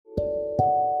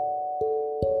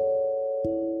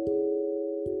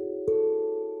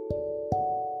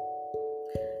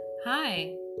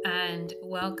Hi, and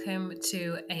welcome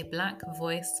to a Black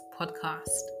Voice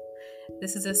podcast.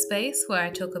 This is a space where I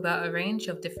talk about a range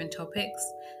of different topics,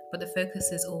 but the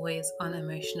focus is always on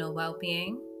emotional well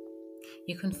being.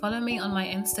 You can follow me on my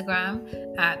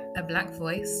Instagram at a Black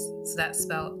Voice, so that's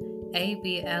spelled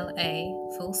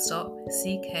ABLA full stop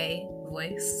CK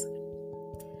voice.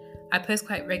 I post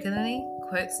quite regularly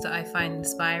quotes that I find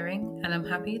inspiring, and I'm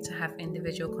happy to have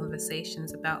individual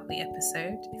conversations about the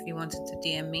episode if you wanted to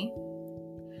DM me.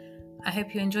 I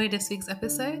hope you enjoyed this week's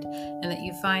episode and that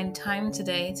you find time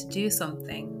today to do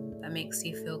something that makes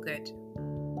you feel good.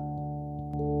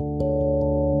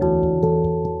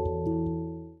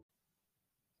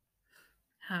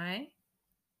 Hi,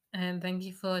 and thank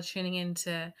you for tuning in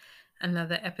to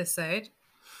another episode.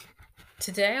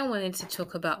 Today, I wanted to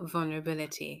talk about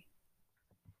vulnerability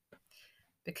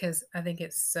because I think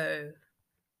it's so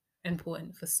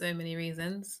important for so many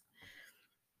reasons.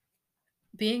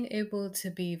 Being able to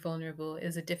be vulnerable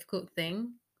is a difficult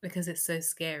thing because it's so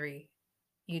scary.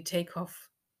 You take off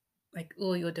like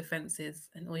all your defenses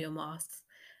and all your masks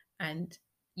and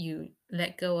you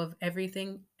let go of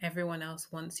everything everyone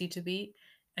else wants you to be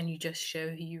and you just show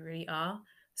who you really are.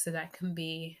 So that can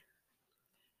be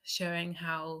showing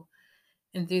how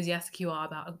enthusiastic you are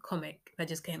about a comic that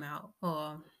just came out,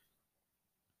 or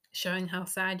showing how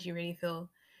sad you really feel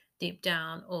deep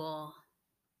down, or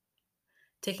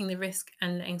taking the risk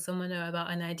and letting someone know about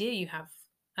an idea you have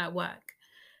at work.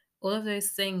 All of those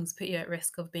things put you at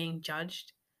risk of being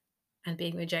judged and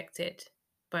being rejected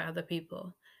by other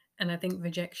people. And I think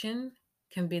rejection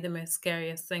can be the most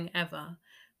scariest thing ever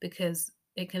because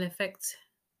it can affect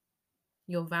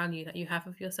your value that you have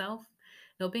of yourself.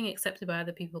 Not being accepted by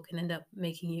other people can end up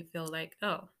making you feel like,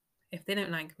 oh, if they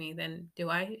don't like me, then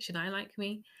should I like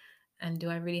me? And do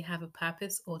I really have a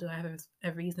purpose, or do I have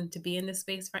a reason to be in this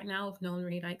space right now if no one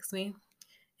really likes me?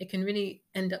 It can really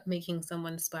end up making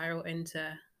someone spiral into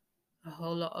a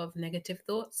whole lot of negative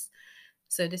thoughts.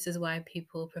 So this is why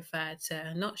people prefer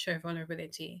to not show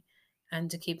vulnerability and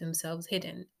to keep themselves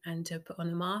hidden and to put on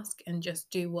a mask and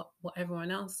just do what everyone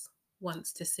else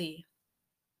wants to see.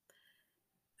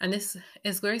 And this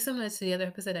is very similar to the other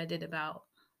episode I did about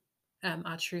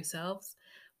our true selves,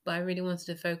 but I really wanted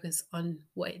to focus on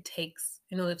what it takes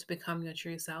in order to become your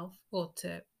true self or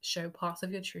to show parts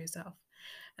of your true self.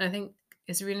 And I think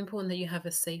it's really important that you have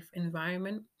a safe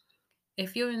environment.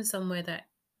 If you're in somewhere that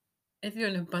if you're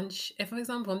in a bunch, if for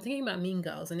example, I'm thinking about Mean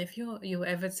Girls, and if you're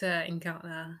ever to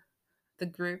encounter the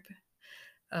group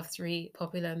of three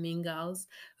popular Mean Girls,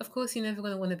 of course you're never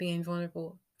going to want to be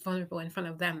vulnerable in front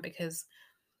of them because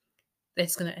they're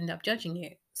just going to end up judging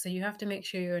you. So you have to make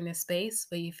sure you're in a space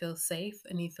where you feel safe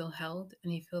and you feel held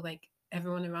and you feel like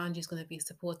everyone around you is going to be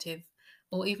supportive,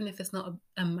 or even if it's not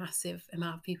a massive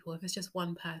amount of people, if it's just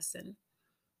one person,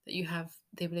 that you have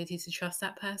the ability to trust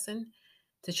that person,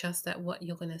 to trust that what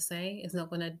you're going to say is not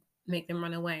going to make them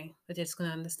run away, but they're just going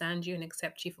to understand you and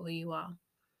accept you for who you are.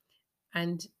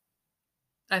 And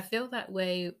I feel that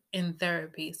way in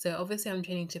therapy. So obviously I'm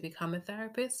training to become a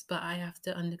therapist, but I have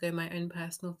to undergo my own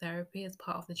personal therapy as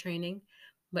part of the training.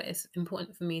 But it's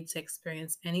important for me to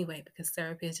experience anyway because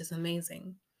therapy is just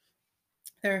amazing.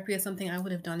 Therapy is something I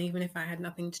would have done even if I had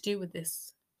nothing to do with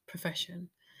this profession,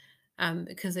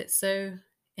 because it's so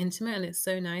intimate and it's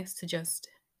so nice to just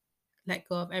let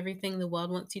go of everything the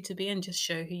world wants you to be and just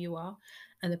show who you are,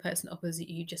 and the person opposite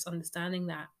you just understanding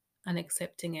that and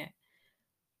accepting it.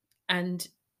 And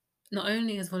not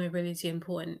only is vulnerability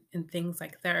important in things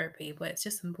like therapy, but it's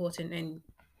just important in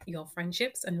your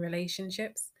friendships and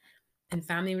relationships, and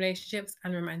family relationships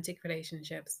and romantic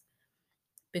relationships.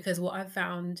 Because what I've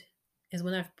found is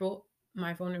when I've brought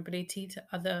my vulnerability to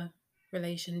other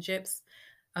relationships,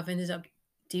 I've ended up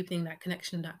deepening that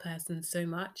connection with that person so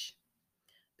much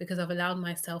because I've allowed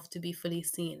myself to be fully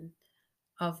seen.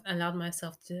 I've allowed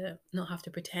myself to not have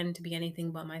to pretend to be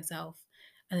anything but myself.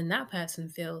 And then that person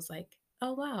feels like,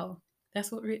 oh, wow,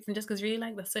 that's what Francesca's really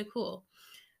like. That's so cool.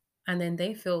 And then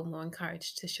they feel more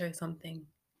encouraged to show something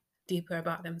deeper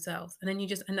about themselves. And then you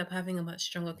just end up having a much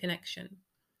stronger connection.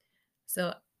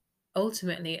 So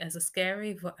ultimately, as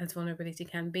scary as vulnerability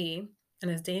can be,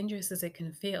 and as dangerous as it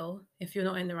can feel, if you're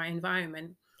not in the right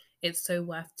environment, it's so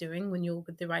worth doing when you're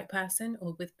with the right person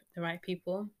or with the right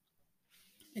people,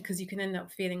 because you can end up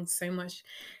feeling so much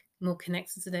more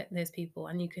connected to those people,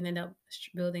 and you can end up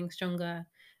building stronger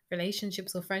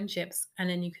relationships or friendships, and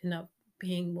then you can end up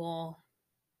being more,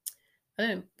 I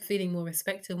don't know, feeling more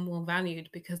respected, more valued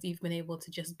because you've been able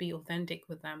to just be authentic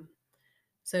with them.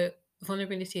 So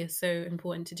vulnerability is so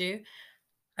important to do.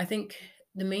 I think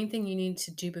the main thing you need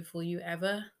to do before you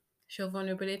ever show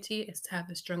vulnerability is to have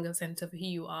a stronger sense of who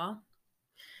you are,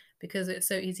 because it's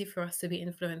so easy for us to be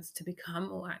influenced to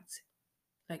become or act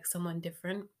like someone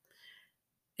different.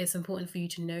 It's important for you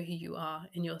to know who you are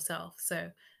in yourself. So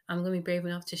I'm going to be brave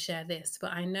enough to share this,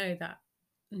 but I know that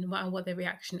no matter what the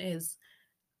reaction is,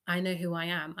 I know who I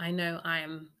am. I know I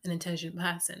am an intelligent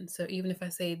person. So even if I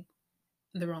say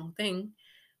the wrong thing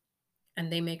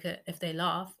and if they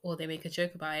laugh or they make a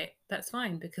joke about it, that's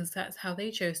fine because that's how they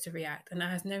chose to react. And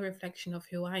that has no reflection of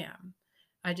who I am.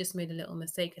 I just made a little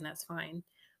mistake and that's fine.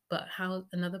 But how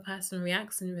another person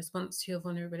reacts in response to your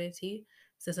vulnerability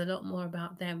says a lot more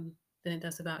about them than it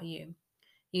does about you.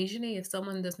 Usually, if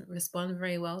someone doesn't respond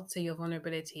very well to your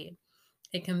vulnerability,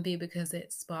 it can be because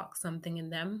it sparks something in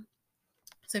them.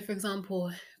 So, for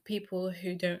example, people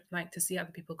who don't like to see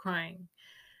other people crying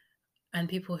and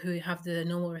people who have the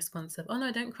normal response of, oh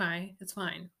no, don't cry, it's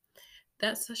fine.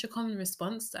 That's such a common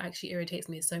response that actually irritates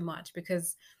me so much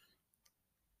because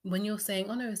when you're saying,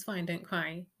 oh no, it's fine, don't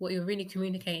cry, what you're really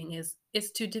communicating is, it's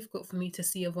too difficult for me to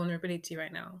see your vulnerability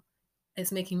right now.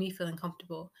 It's making me feel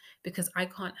uncomfortable because I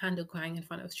can't handle crying in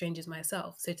front of strangers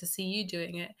myself. So to see you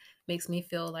doing it makes me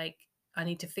feel like I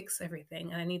need to fix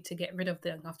everything and I need to get rid of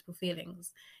the uncomfortable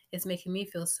feelings. It's making me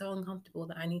feel so uncomfortable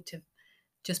that I need to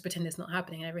just pretend it's not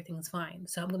happening and everything's fine.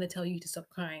 So I'm going to tell you to stop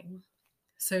crying.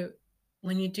 So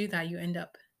when you do that, you end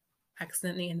up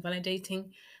accidentally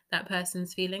invalidating that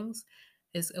person's feelings.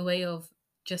 Is a way of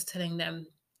just telling them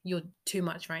you're too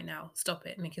much right now. Stop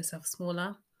it. Make yourself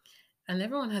smaller. And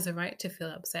everyone has a right to feel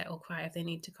upset or cry if they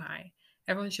need to cry.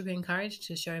 Everyone should be encouraged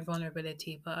to show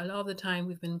vulnerability, but a lot of the time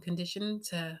we've been conditioned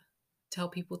to tell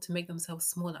people to make themselves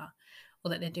smaller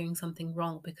or that they're doing something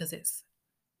wrong because it's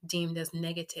deemed as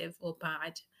negative or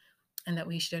bad and that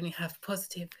we should only have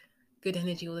positive, good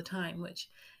energy all the time, which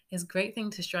is a great thing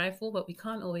to strive for, but we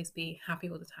can't always be happy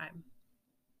all the time.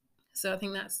 So I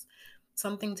think that's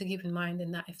something to keep in mind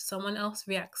in that if someone else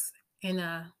reacts in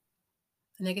a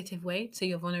negative way to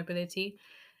your vulnerability,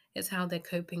 it's how they're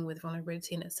coping with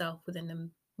vulnerability in itself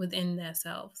within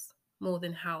themselves more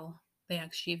than how they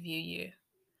actually view you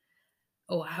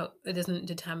or how it doesn't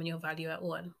determine your value at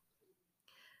all.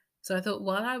 So I thought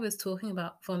while I was talking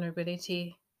about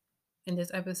vulnerability in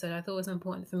this episode, I thought it was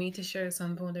important for me to show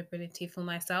some vulnerability for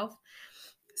myself.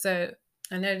 So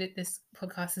I know that this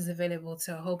podcast is available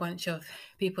to a whole bunch of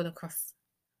people across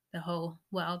the whole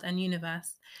world and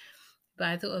universe, but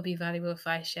I thought it would be valuable if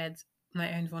I shared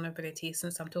my own vulnerability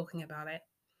since I'm talking about it.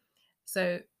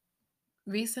 So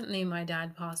recently, my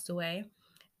dad passed away,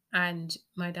 and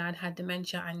my dad had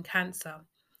dementia and cancer.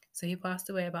 So he passed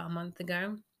away about a month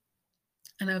ago,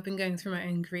 and I've been going through my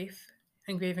own grief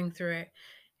and grieving through it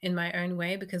in my own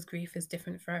way because grief is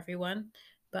different for everyone.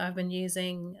 But I've been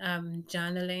using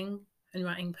journaling and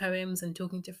writing poems and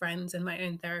talking to friends and my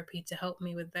own therapy to help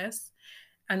me with this.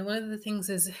 And one of the things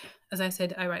is, as I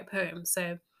said, I write poems.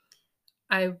 So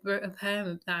I wrote a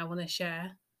poem that I want to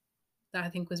share that I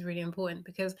think was really important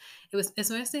because it's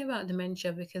mostly about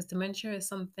dementia because dementia is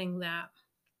something that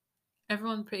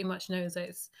everyone pretty much knows that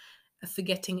it's a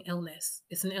forgetting illness.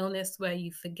 It's an illness where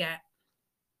you forget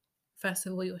first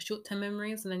of all your short-term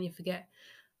memories and then you forget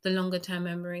the longer term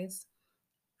memories.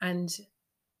 And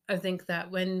I think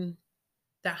that when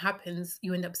that happens,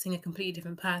 you end up seeing a completely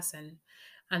different person.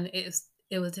 And it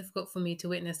was difficult for me to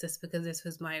witness this because this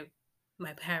was my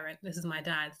parent. This is my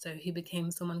dad. So he became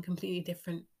someone completely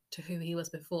different to who he was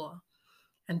before.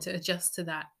 And to adjust to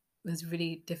that was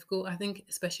really difficult. I think,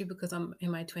 especially because I'm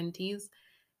in my 20s,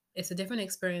 it's a different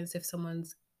experience if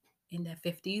someone's in their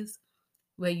 50s,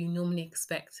 where you normally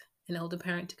expect an older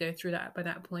parent to go through that by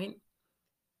that point.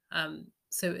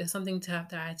 So it's something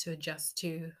that I had to adjust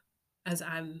to as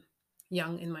I'm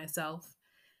young in myself.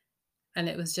 And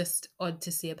it was just odd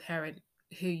to see a parent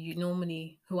who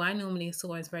I normally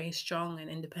saw as very strong and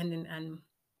independent and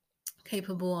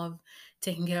capable of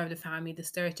taking care of the family, the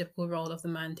stereotypical role of the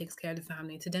man takes care of the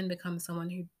family, to then become someone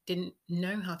who didn't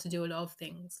know how to do a lot of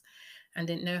things and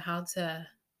didn't know how to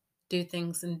do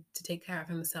things and to take care of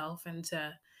himself and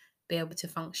to be able to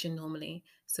function normally.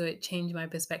 So it changed my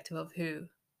perspective of who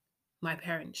my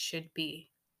parents should be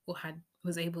or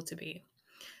was able to be.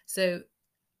 So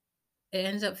it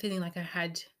ended up feeling like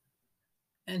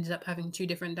ended up having two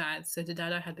different dads. So the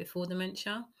dad I had before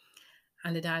dementia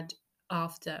and the dad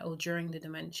after or during the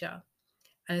dementia.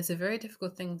 And it's a very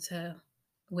difficult thing to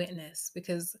witness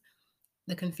because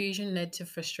the confusion led to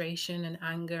frustration and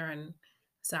anger and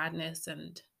sadness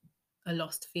and a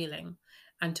lost feeling.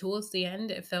 And towards the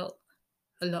end, it felt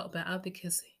a lot better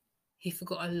because he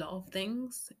forgot a lot of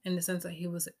things in the sense that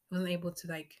wasn't able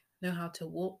to know how to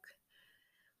walk.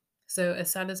 So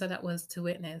as sad as that was to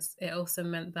witness, it also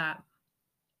meant that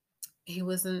he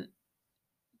wasn't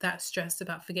that stressed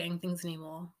about forgetting things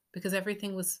anymore. because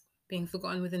everything was being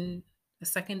forgotten within a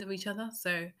second of each other.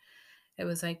 So it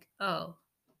was like, oh,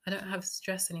 I don't have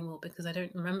stress anymore because I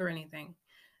don't remember anything.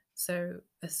 So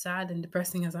as sad and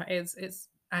depressing as that is, it's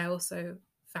I also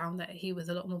found that he was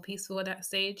a lot more peaceful at that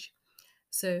stage.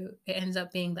 So it ends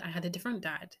up being that I had a different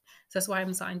dad. So that's why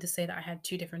I'm starting to say that I had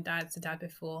two different dads, the dad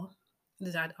before,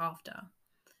 the dad after.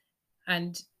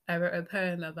 And I wrote a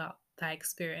poem about that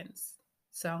experience.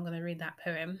 So I'm going to read that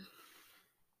poem.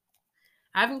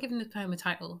 I haven't given the poem a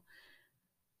title,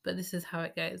 but this is how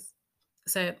it goes.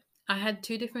 So I had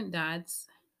two different dads,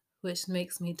 which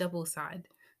makes me double sad.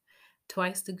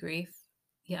 Twice the grief,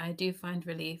 yet I do find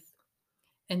relief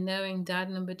in knowing dad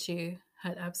number two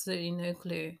had absolutely no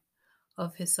clue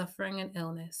of his suffering and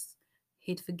illness.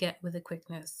 He'd forget with a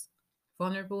quickness.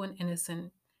 Vulnerable and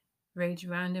innocent, rage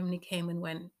randomly came and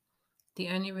went. The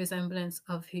only resemblance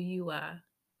of who you were,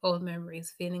 old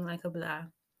memories feeling like a blur.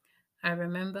 I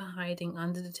remember hiding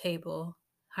under the table,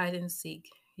 hide and seek.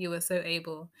 You were so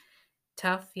able,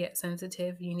 tough yet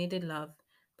sensitive. You needed love,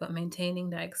 but maintaining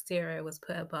that exterior was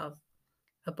put above.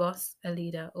 A boss, a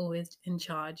leader, always in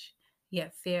charge,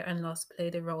 yet fear and loss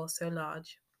played a role so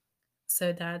large.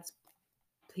 So, dads,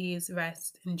 please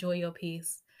rest, enjoy your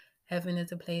peace. Heaven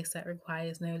is a place that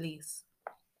requires no lease.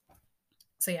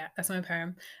 So, yeah, that's my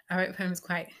poem. I write poems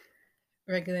quite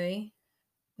regularly,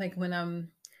 like when I'm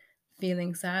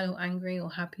feeling sad or angry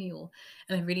or happy or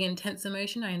in a really intense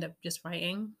emotion, I end up just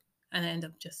writing and I end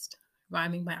up just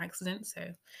rhyming by accident.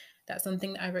 So, that's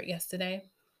something that I wrote yesterday.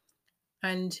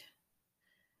 And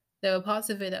there were parts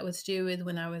of it that was to do with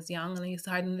when I was young and I used to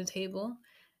hide under the table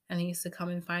and he used to come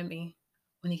and find me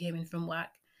when he came in from work.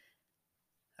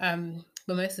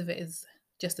 But most of it is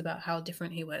just about how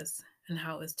different he was and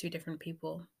how it was two different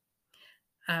people.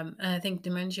 And I think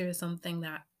dementia is something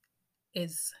that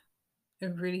is a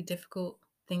really difficult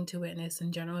thing to witness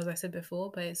in general, as I said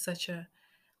before, but it's such a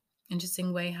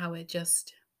interesting way how it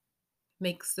just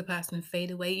makes the person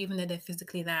fade away, even though they're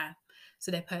physically there.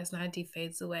 So their personality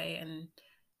fades away. And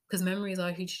because memories are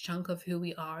a huge chunk of who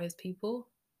we are as people,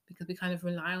 because we kind of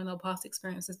rely on our past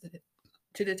experiences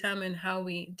to determine how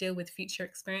we deal with future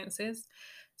experiences.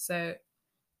 So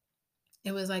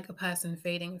it was like a person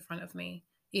fading in front of me,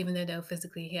 even though they're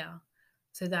physically here.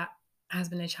 So that has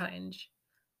been a challenge.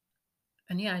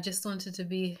 And yeah, I just wanted to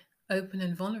be open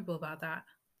and vulnerable about that.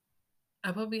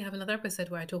 I'll probably have another episode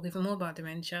where I talk even more about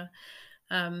dementia.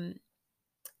 Um,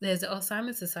 there's the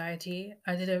Alzheimer's Society.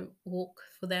 I did a walk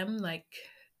for them like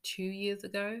 2 years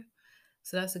ago.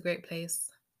 So that's a great place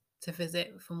to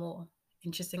visit for more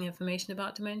interesting information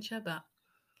about dementia. But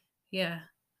yeah,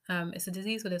 it's a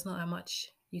disease where there's not that much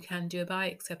you can do about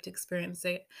it except experience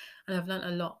it. And I've learned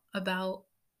a lot about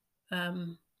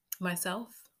um, myself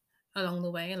along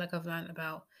the way. Like I've learned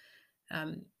about,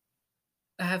 um,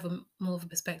 I have more of a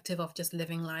perspective of just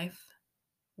living life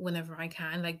whenever I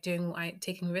can, like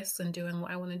taking risks and doing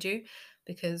what I want to do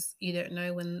because you don't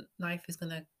know when life is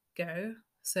going to go.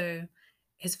 So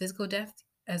his physical death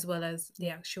as well as the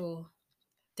actual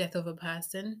death of a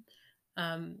person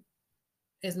um,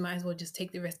 is might as well just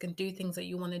take the risk and do things that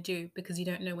you want to do because you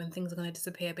don't know when things are going to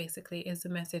disappear, basically, is the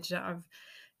message that I've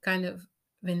kind of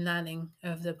been learning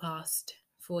over the past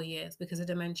 4 years because the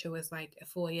dementia was like a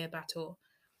 4 year battle.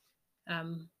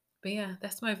 Um, but yeah,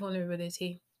 that's my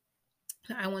vulnerability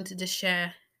that I wanted to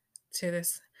share to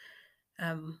this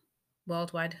um,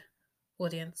 worldwide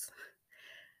audience.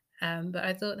 But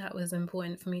I thought that was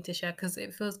important for me to share because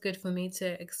it feels good for me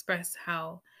to express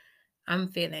how I'm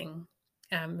feeling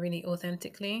really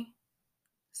authentically.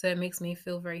 So it makes me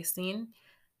feel very seen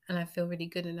and I feel really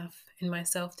good enough in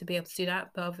myself to be able to do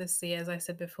that. But obviously, as I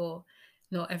said before,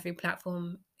 not every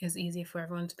platform is easy for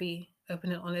everyone to be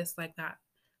open and honest like that.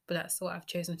 But that's what I've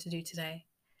chosen to do today.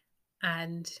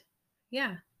 And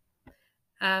yeah,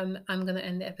 I'm going to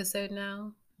end the episode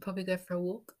now, probably go for a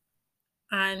walk.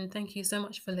 And thank you so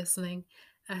much for listening.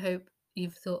 I hope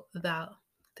you've thought about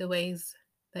the ways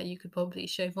that you could probably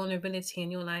show vulnerability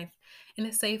in your life in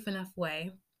a safe enough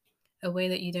way, a way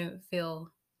that you don't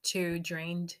feel too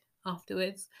drained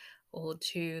afterwards or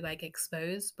too like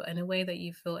exposed, but in a way that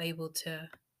you feel able to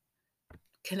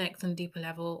connect on a deeper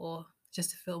level or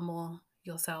just to feel more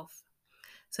yourself.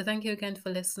 So thank you again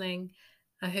for listening.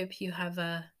 I hope you have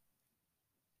a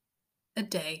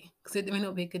day, because it may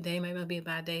not be a good day, it might not be a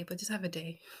bad day, but just have a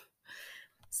day.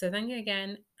 So thank you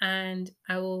again, and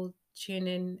I will tune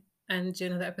in and do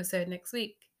another episode next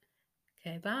week.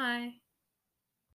 Okay, bye.